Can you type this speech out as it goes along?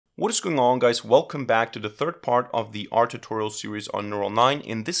What is going on, guys? Welcome back to the third part of the R tutorial series on Neural 9.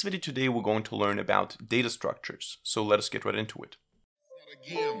 In this video today, we're going to learn about data structures. So let us get right into it.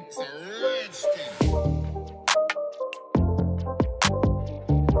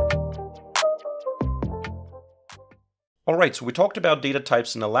 Alright, so we talked about data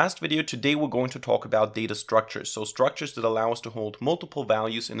types in the last video. Today we're going to talk about data structures. So structures that allow us to hold multiple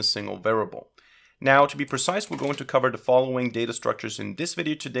values in a single variable. Now, to be precise, we're going to cover the following data structures in this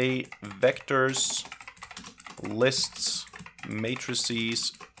video today: vectors, lists,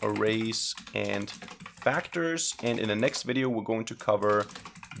 matrices, arrays, and factors. And in the next video, we're going to cover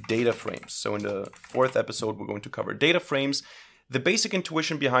data frames. So in the fourth episode, we're going to cover data frames. The basic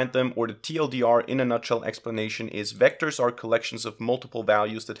intuition behind them, or the TLDR in a nutshell explanation, is vectors are collections of multiple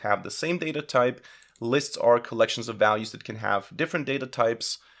values that have the same data type. Lists are collections of values that can have different data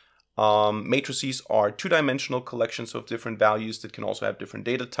types. Matrices are two-dimensional collections of different values that can also have different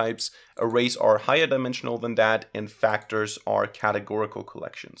data types. Arrays are higher dimensional than that, and factors are categorical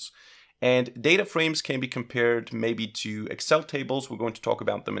collections. And data frames can be compared maybe to Excel tables. We're going to talk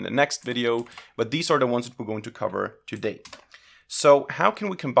about them in the next video, but these are the ones that we're going to cover today. So how can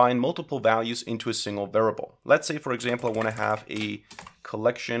we combine multiple values into a single variable? Let's say, for example, I want to have a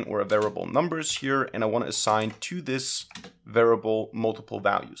collection or a variable numbers here, and I want to assign to this variable multiple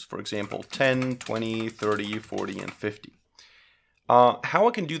values. For example, 10, 20, 30, 40, and 50. How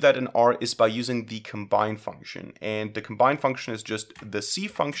I can do that in R is by using the combine function. And the combine function is just the C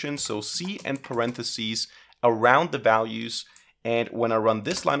function, so C and parentheses around the values. And when I run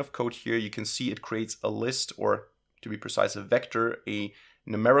this line of code here, you can see it creates a list, or to be precise, a vector, a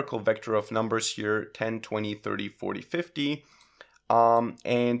numerical vector of numbers here, 10, 20, 30, 40, 50.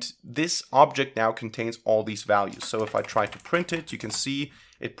 And this object now contains all these values. So if I try to print it, you can see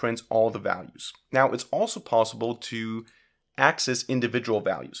it prints all the values. Now, it's also possible to access individual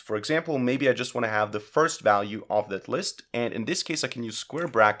values. For example, maybe I just want to have the first value of that list. And in this case, I can use square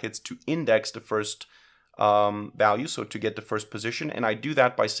brackets to index the first value, so to get the first position. And I do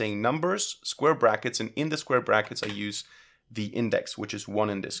that by saying numbers, square brackets, and in the square brackets I use the index, which is 1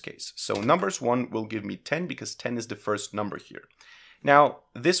 in this case. So numbers 1 will give me 10 because 10 is the first number here. Now,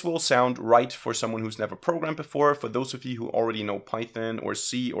 this will sound right for someone who's never programmed before. For those of you who already know Python or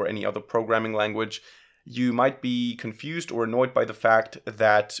C or any other programming language, you might be confused or annoyed by the fact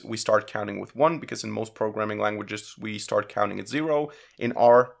that we start counting with 1, because in most programming languages we start counting at 0. In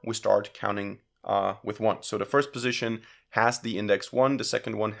R, we start counting with 1. So the first position has the index 1, the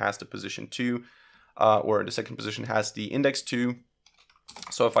second one has the position 2, or the second position has the index 2.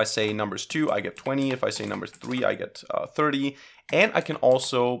 So if I say numbers 2, I get 20. If I say numbers 3, I get 30. And I can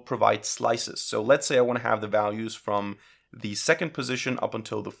also provide slices. So let's say I want to have the values from the second position up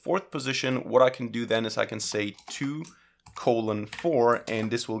until the fourth position. What I can do then is I can say 2:4,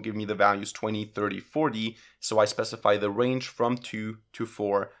 and this will give me the values 20, 30, 40. So I specify the range from 2 to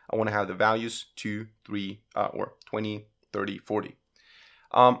 4. I want to have the values 2, 3, or 20, 30, 40.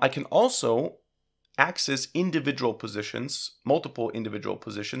 I can also access individual positions, multiple individual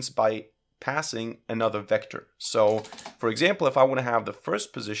positions, by passing another vector. So, for example, if I want to have the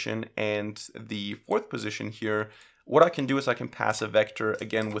first position and the fourth position here, what I can do is I can pass a vector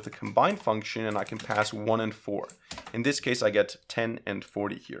again with a combine function, and I can pass 1 and 4. In this case, I get 10 and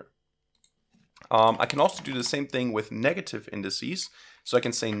 40 here. I can also do the same thing with negative indices. So I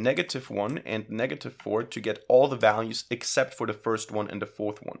can say -1 and -4 to get all the values except for the first one and the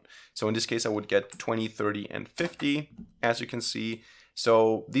fourth one. So in this case, I would get 20, 30, and 50, as you can see.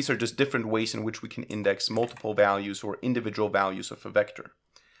 So these are just different ways in which we can index multiple values or individual values of a vector.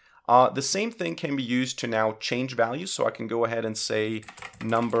 The same thing can be used to now change values. So I can go ahead and say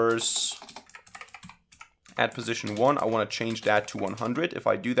numbers at position 1, I want to change that to 100. If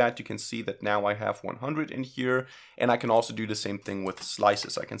I do that, you can see that now I have 100 in here. And I can also do the same thing with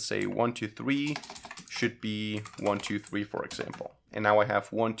slices. I can say 1, 2, 3 should be 1, 2, 3, for example. And now I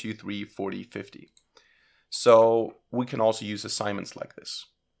have 1, 2, 3, 40, 50. So we can also use assignments like this.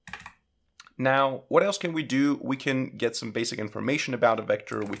 Now, what else can we do? We can get some basic information about a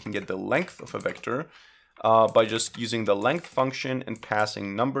vector. We can get the length of a vector by just using the length function and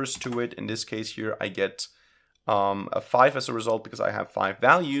passing numbers to it. In this case here, I get a 5 as a result because I have 5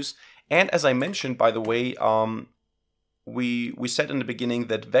 values. And as I mentioned, by the way, we said in the beginning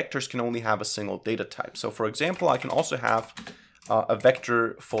that vectors can only have a single data type. So for example, I can also have a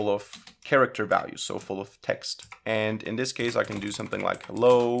vector full of character values, so full of text. And in this case, I can do something like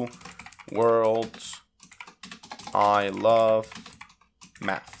hello world, I love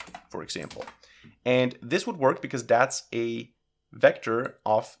math, for example. And this would work because that's a vector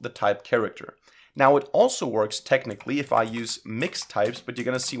of the type character. Now it also works technically if I use mixed types, but you're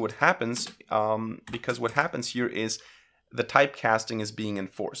going to see what happens because what happens here is the typecasting is being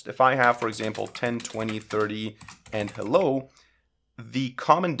enforced. If I have, for example, 10, 20, 30, and hello, the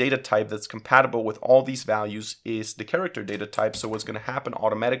common data type that's compatible with all these values is the character data type. So what's going to happen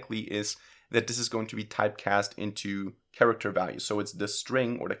automatically is that this is going to be typecast into character values. So it's the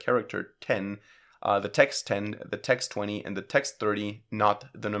string or the character 10, the text 10, the text 20, and the text 30, not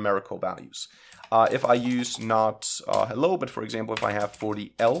the numerical values. If I use not hello, but for example, if I have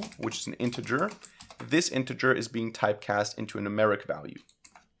 40L, which is an integer, this integer is being typecast into a numeric value.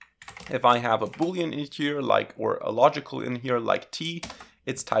 If I have a boolean in here, or a logical in here, like t,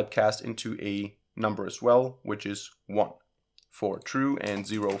 it's typecast into a number as well, which is 1 for true and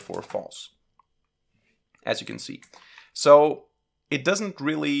 0 for false, as you can see. So it doesn't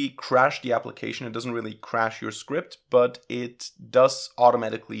really crash the application, it doesn't really crash your script, but it does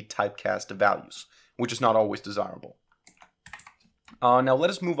automatically typecast the values, which is not always desirable. Now let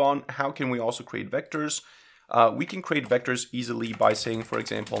us move on. How can we also create vectors? We can create vectors easily by saying, for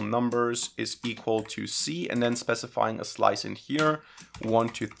example, numbers is equal to C and then specifying a slice in here. 1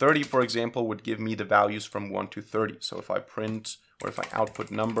 to 30, for example, would give me the values from 1 to 30. So if I print or if I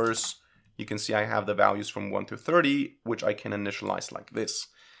output numbers, you can see I have the values from 1 to 30, which I can initialize like this.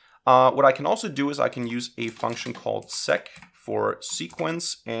 What I can also do is I can use a function called sec for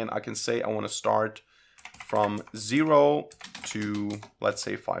sequence, and I can say I want to start from 0 to, let's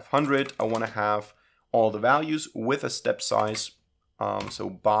say, 500. I want to have all the values with a step size, so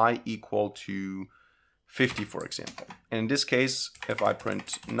by equal to 50, for example. And in this case, if I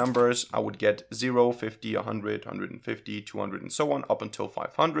print numbers, I would get 0, 50, 100, 150, 200, and so on, up until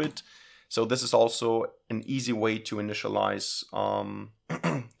 500. So this is also an easy way to initialize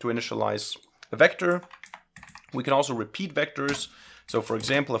a vector. We can also repeat vectors. So for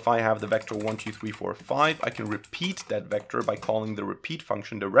example, if I have the vector 1, 2, 3, 4, 5, I can repeat that vector by calling the repeat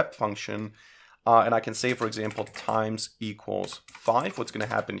function, the rep function. And I can say, for example, times equals 5. What's going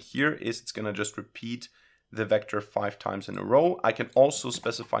to happen here is it's going to just repeat the vector 5 times in a row. I can also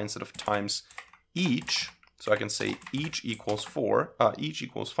specify instead of times each. So I can say each equals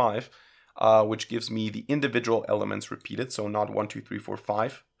 5, which gives me the individual elements repeated. So not 1, 2, 3, 4,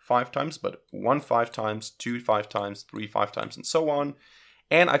 5 times, but 1 5 times, 2 5 times, 3 5 times, and so on.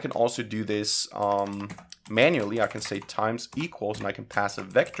 And I can also do this manually. I can say times equals, and I can pass a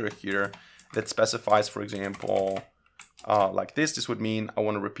vector here that specifies, for example, like this. This would mean I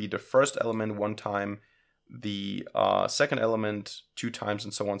want to repeat the first element 1 time, the second element 2 times,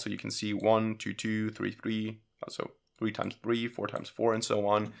 and so on. So you can see 1, 2, 2, 3, 3, so 3 times 3, 4 times 4, and so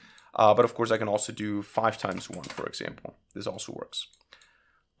on. But of course, I can also do 5 times 1, for example. This also works.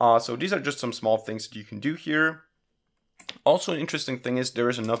 So these are just some small things that you can do here. Also, an interesting thing is there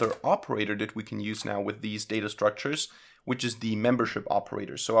is another operator that we can use now with these data structures, which is the membership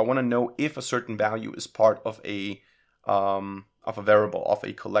operator. So I want to know if a certain value is part of a variable, of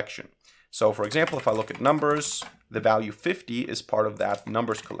a collection. So for example, if I look at numbers, the value 50 is part of that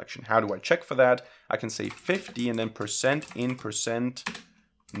numbers collection. How do I check for that? I can say 50 and then percent in percent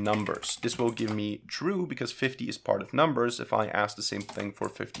numbers. This will give me true because 50 is part of numbers. If I ask the same thing for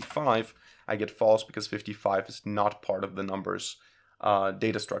 55, I get false because 55 is not part of the numbers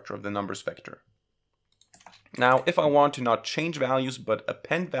data structure of the numbers vector. Now, if I want to not change values but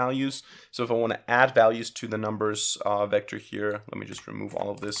append values, so if I want to add values to the numbers vector here, let me just remove all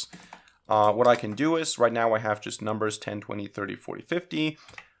of this. What I can do is, right now I have just numbers 10, 20, 30, 40, 50.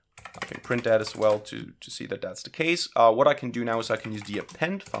 I can print that as well to see that that's the case. What I can do now is I can use the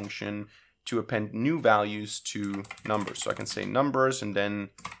append function to append new values to numbers. So I can say numbers and then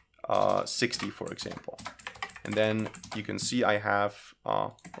 60, for example. And then you can see I have,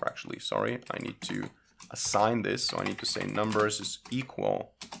 or actually, sorry, I need to assign this. So I need to say numbers is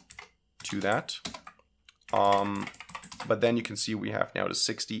equal to that. But then you can see we have now the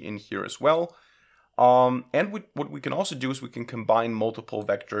 60 in here as well. And what we can also do is we can combine multiple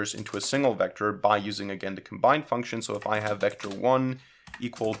vectors into a single vector by using, again, the combine function. So if I have vector 1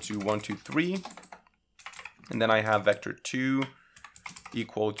 equal to 1, 2, 3, and then I have vector 2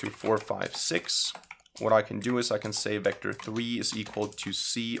 equal to 4, 5, 6, what I can do is I can say vector 3 is equal to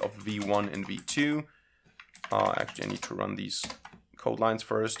C of V1 and V2. Actually, I need to run these code lines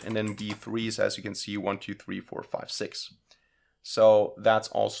first, and then V3 is, as you can see, 1, 2, 3, 4, 5, 6. So that's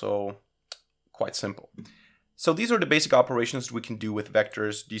also quite simple. So these are the basic operations we can do with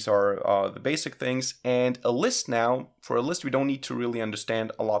vectors. These are the basic things. And a list now, for a list, we don't need to really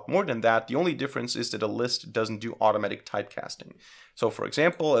understand a lot more than that. The only difference is that a list doesn't do automatic typecasting. So for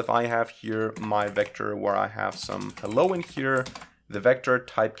example, if I have here my vector where I have some hello in here, the vector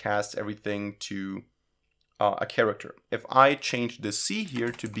typecasts everything to a character. If I change the C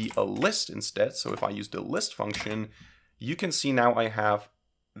here to be a list instead, so if I use the list function, you can see now I have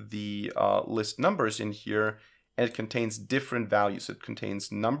the list numbers in here, and it contains different values. It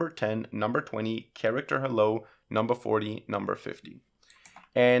contains number 10, number 20, character hello, number 40, number 50.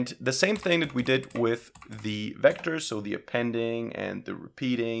 And the same thing that we did with the vectors, so the appending and the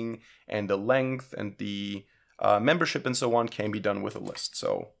repeating and the length and the membership and so on, can be done with a list.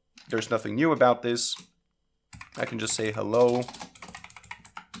 So there's nothing new about this. I can just say hello,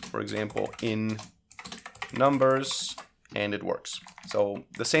 for example, in numbers, and it works. So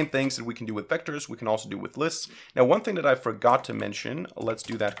the same things that we can do with vectors, we can also do with lists. Now, one thing that I forgot to mention, let's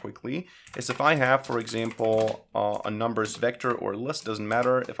do that quickly, is if I have, for example, a numbers vector or list, doesn't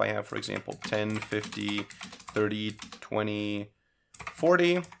matter. If I have, for example, 10, 50, 30, 20,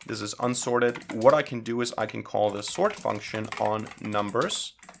 40, this is unsorted. What I can do is I can call the sort function on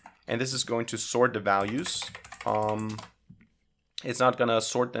numbers, and this is going to sort the values. It's not going to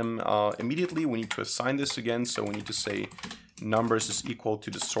sort them immediately. We need to assign this again, so we need to say numbers is equal to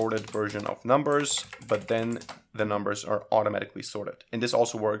the sorted version of numbers, but then the numbers are automatically sorted. And this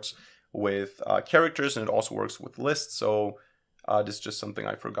also works with characters, and it also works with lists, so this is just something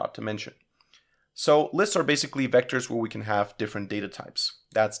I forgot to mention. So lists are basically vectors where we can have different data types.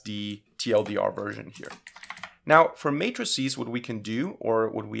 That's the TLDR version here. Now, for matrices, what we can do, or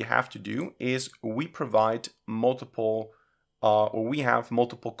what we have to do, is we provide multiple or we have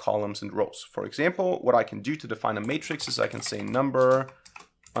multiple columns and rows. For example, what I can do to define a matrix is I can say number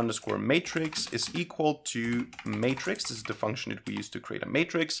underscore matrix is equal to matrix. This is the function that we use to create a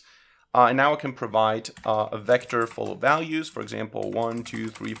matrix. And now I can provide a vector full of values. For example, 1, 2,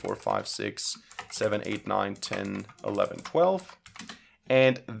 3, 4, 5, 6, 7, 8, 9, 10, 11, 12.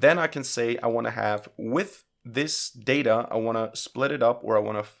 And then I can say I want to have, with this data, I want to split it up, or I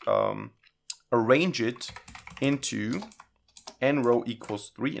want to arrange it into n row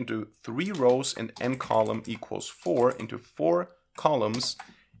equals 3 into 3 rows, and n column equals 4 into 4 columns.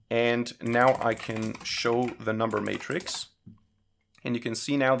 And now I can show the number matrix. And you can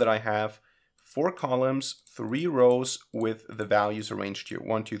see now that I have 4 columns, 3 rows with the values arranged here.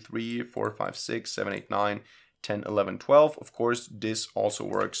 1, 2, 3, 4, 5, 6, 7, 8, 9, 10, 11, 12. Of course, this also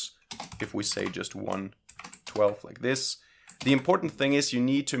works if we say just 1, 12 like this. The important thing is you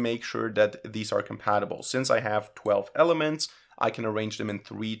need to make sure that these are compatible. Since I have 12 elements, I can arrange them in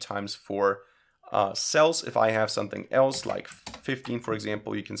 3 times 4 cells. If I have something else like 15, for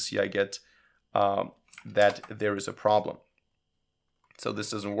example, you can see I get that there is a problem. So this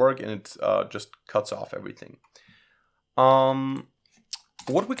doesn't work, and it just cuts off everything.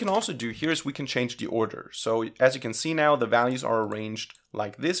 What we can also do here is we can change the order. So as you can see now, the values are arranged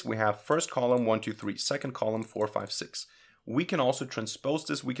like this. We have first column 1, 2, 3, second column 4, 5, 6. We can also transpose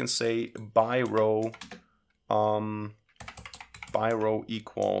this. We can say by row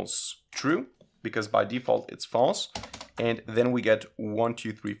equals true, because by default it's false. And then we get 1,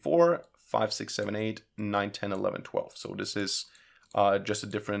 2, 3, 4, 5, 6, 7, 8, 9, 10, 11, 12. So this is just a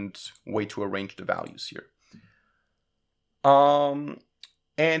different way to arrange the values here.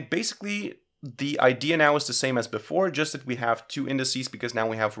 And basically the idea now is the same as before, just that we have 2 indices because now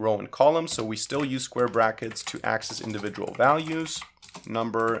we have row and column. So we still use square brackets to access individual values.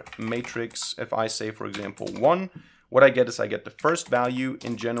 Number matrix, if I say, for example, 1, what I get is I get the first value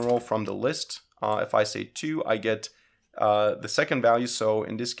in general from the list. If I say 2, I get the second value. So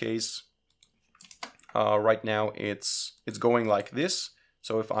in this case, right now it's going like this.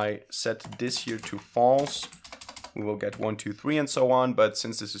 So if I set this here to false, we will get 1, 2, 3 and so on. But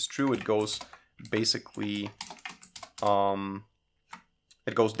since this is true, it goes basically,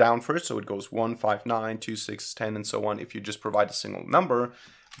 it goes down first. So it goes 1, 5, 9, 2, 6, 10 and so on if you just provide a single number.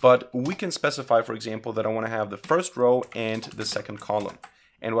 But we can specify, for example, that I want to have the first row and the second column.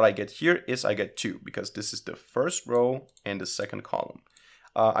 And what I get here is I get 2 because this is the first row and the second column.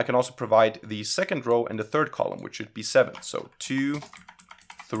 I can also provide the second row and the third column, which should be 7. So 2,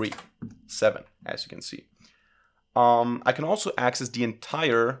 3, 7, as you can see. I can also access the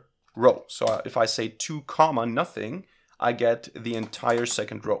entire row. So if I say 2 comma nothing, I get the entire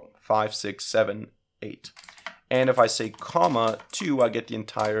second row, 5, 6, 7, 8. And if I say comma 2, I get the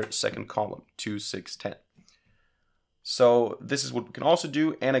entire second column, 2, 6, 10. So this is what we can also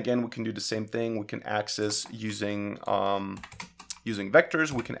do. And again, we can do the same thing. We can access using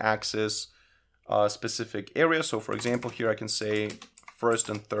vectors. We can access specific areas. So for example, here I can say first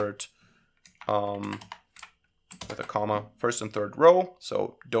and third with a comma, first and third row.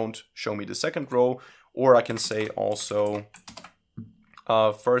 So don't show me the second row. Or I can say also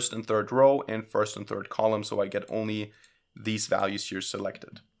first and third row and first and third column. So I get only these values here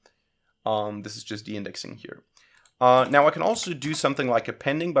selected. This is just the indexing here. Now I can also do something like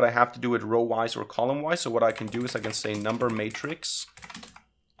appending, but I have to do it row-wise or column-wise. So what I can do is I can say number matrix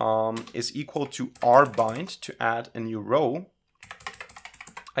is equal to rbind to add a new row.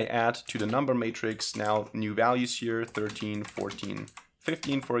 I add to the number matrix now new values here, 13, 14,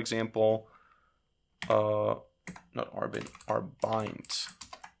 15, for example. Not rbind, rbind.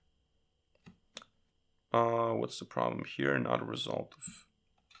 What's the problem here? Not a result of...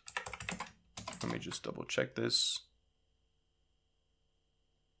 Let me just double check this.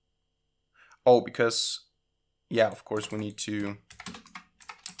 Oh, because, yeah, of course we need to,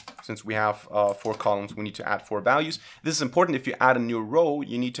 since we have 4 columns, we need to add 4 values. This is important. If you add a new row,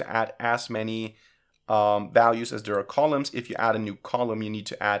 you need to add as many values as there are columns. If you add a new column, you need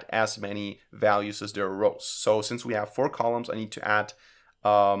to add as many values as there are rows. So since we have 4 columns, I need to add,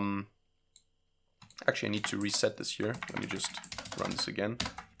 actually I need to reset this here. Let me just run this again.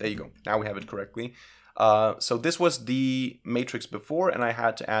 There you go. Now we have it correctly. So this was the matrix before, and I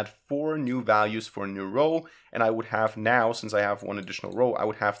had to add 4 new values for a new row. And I would have now, since I have 1 additional row, I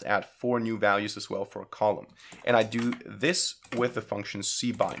would have to add 4 new values as well for a column. And I do this with the function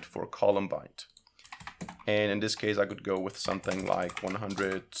cbind for column bind. And in this case, I could go with something like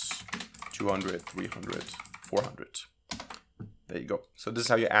 100, 200, 300, 400. There you go. So this is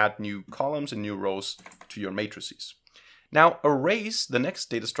how you add new columns and new rows to your matrices. Now, arrays, the next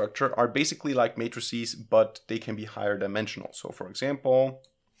data structure, are basically like matrices, but they can be higher dimensional. So for example,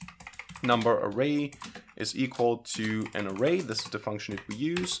 number array is equal to an array. This is the function that we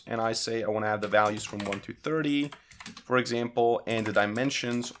use. And I say I want to add the values from 1 to 30, for example, and the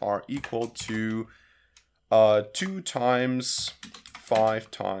dimensions are equal to 2 times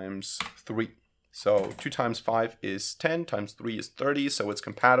 5 times 3. So 2 times 5 is 10, times 3 is 30, so it's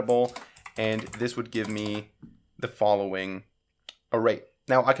compatible. And this would give me the following array.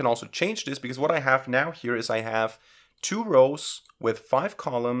 Now I can also change this, because what I have now here is I have 2 rows with 5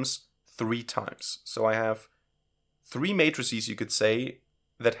 columns 3 times. So I have 3 matrices, you could say,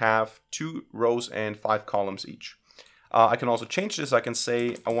 that have 2 rows and 5 columns each. I can also change this. I can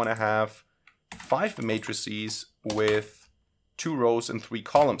say I want to have 5 matrices with 2 rows and 3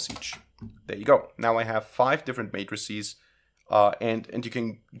 columns each. There you go. Now I have 5 different matrices, and you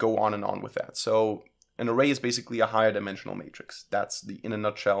can go on and on with that. So an array is basically a higher dimensional matrix. That's the, in a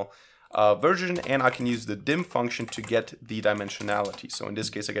nutshell, version. And I can use the dim function to get the dimensionality. So in this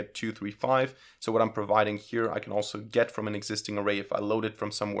case, I get 2, 3, 5. So what I'm providing here, I can also get from an existing array. If I load it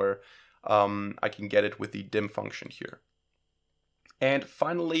from somewhere, I can get it with the dim function here. And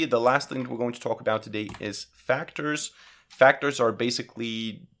finally, the last thing that we're going to talk about today is factors. Factors are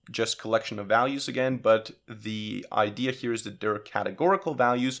basically just collection of values again, but the idea here is that they're categorical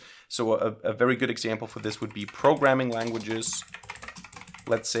values. So a very good example for this would be programming languages.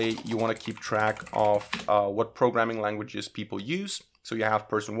 Let's say you want to keep track of what programming languages people use. So you have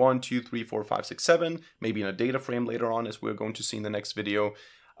person 1, 2, 3, 4, 5, 6, 7, maybe in a data frame later on, as we're going to see in the next video.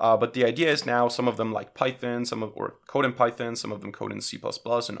 But the idea is now some of them like Python, or code in Python, some of them code in C++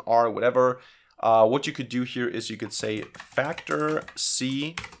 and R, whatever. What you could do here is you could say factor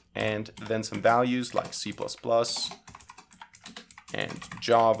C and then some values like C++ and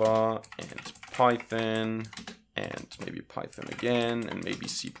Java and Python and maybe Python again and maybe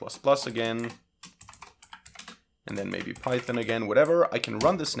C++ again and then maybe Python again, whatever. I can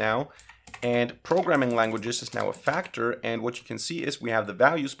run this now, and programming languages is now a factor, and what you can see is we have the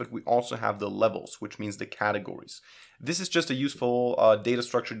values, but we also have the levels, which means the categories. This is just a useful data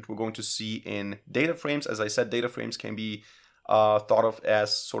structure that we're going to see in data frames. As I said, data frames can be thought of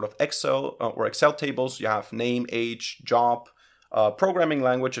as sort of Excel or Excel tables. You have name, age, job, programming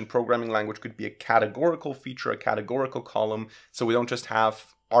language, and programming language could be a categorical feature, a categorical column. So we don't just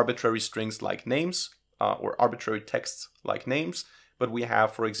have arbitrary strings like names or arbitrary texts like names, but we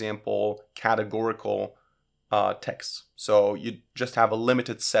have, for example, categorical texts. So you just have a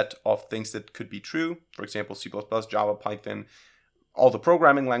limited set of things that could be true. For example, C++, Java, Python, all the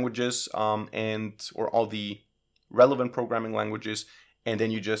programming languages or all the relevant programming languages, and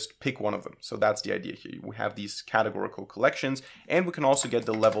then you just pick one of them. So that's the idea here. We have these categorical collections, and we can also get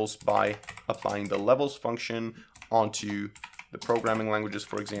the levels by applying the levels function onto the programming languages.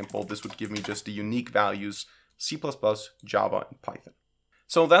 For example, this would give me just the unique values, C++, Java, and Python.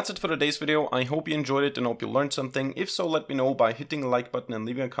 So that's it for today's video. I hope you enjoyed it and hope you learned something. If so, let me know by hitting the like button and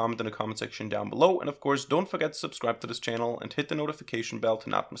leaving a comment in the comment section down below. And of course, don't forget to subscribe to this channel and hit the notification bell to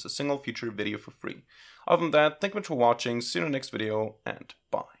not miss a single future video for free. Other than that, thank you much for watching, see you in the next video, and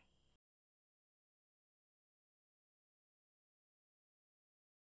bye.